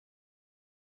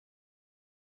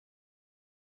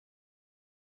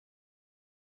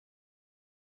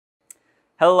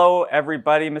Hello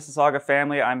everybody, Mississauga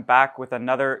family. I'm back with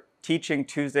another Teaching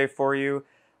Tuesday for you.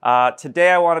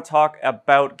 Today I want to talk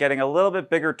about getting a little bit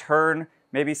bigger turn.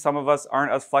 Maybe some of us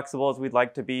aren't as flexible as we'd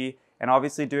like to be, and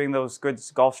obviously doing those good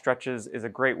golf stretches is a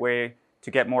great way to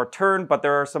get more turn, but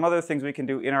there are some other things we can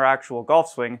do in our actual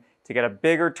golf swing to get a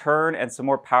bigger turn and some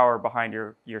more power behind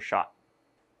your shot.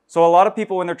 So a lot of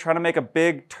people, when they're trying to make a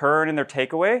big turn in their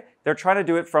takeaway, they're trying to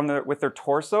do it with their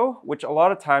torso, which a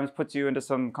lot of times puts you into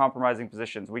some compromising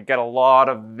positions. We get a lot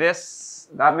of this.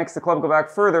 That makes the club go back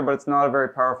further, but it's not a very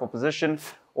powerful position.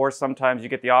 Or sometimes you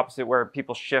get the opposite where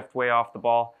people shift way off the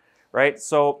ball, right?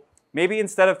 So maybe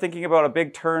instead of thinking about a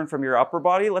big turn from your upper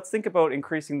body, let's think about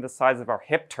increasing the size of our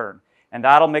hip turn. And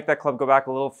that'll make that club go back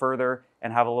a little further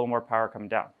and have a little more power come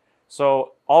down.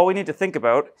 So all we need to think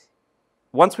about,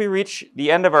 once we reach the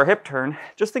end of our hip turn,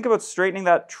 just think about straightening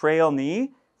that trail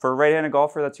knee. For a right-handed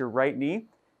golfer, that's your right knee.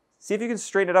 See if you can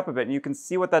straighten it up a bit, and you can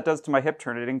see what that does to my hip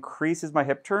turn. It increases my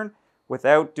hip turn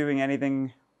without doing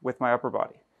anything with my upper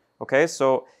body. Okay,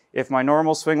 so if my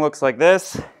normal swing looks like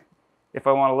this, if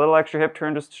I want a little extra hip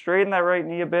turn, just straighten that right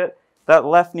knee a bit. That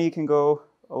left knee can go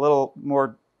a little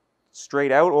more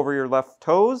straight out over your left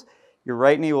toes. Your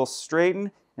right knee will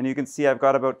straighten, and you can see I've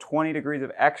got about 20 degrees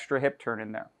of extra hip turn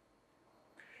in there.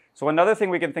 So another thing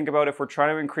we can think about if we're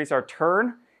trying to increase our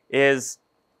turn is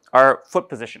our foot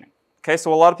positioning. Okay,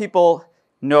 so a lot of people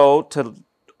know to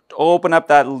open up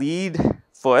that lead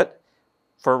foot.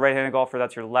 For a right-handed golfer,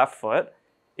 that's your left foot,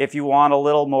 if you want a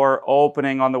little more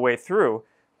opening on the way through.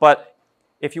 But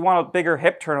if you want a bigger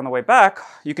hip turn on the way back,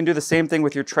 you can do the same thing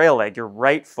with your trail leg. Your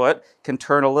right foot can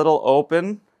turn a little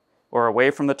open or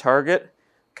away from the target,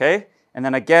 okay? And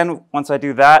then again, once I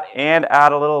do that and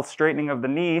add a little straightening of the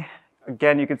knee,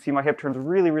 again, you can see my hip turn's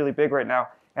really, really big right now,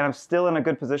 and I'm still in a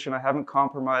good position. I haven't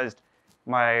compromised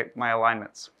my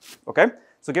alignments, okay?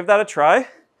 So give that a try.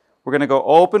 We're gonna go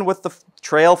open with the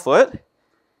trail foot,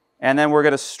 and then we're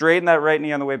gonna straighten that right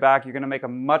knee on the way back. You're gonna make a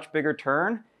much bigger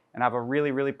turn and have a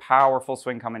really, really powerful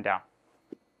swing coming down.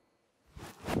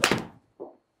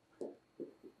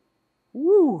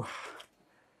 Woo!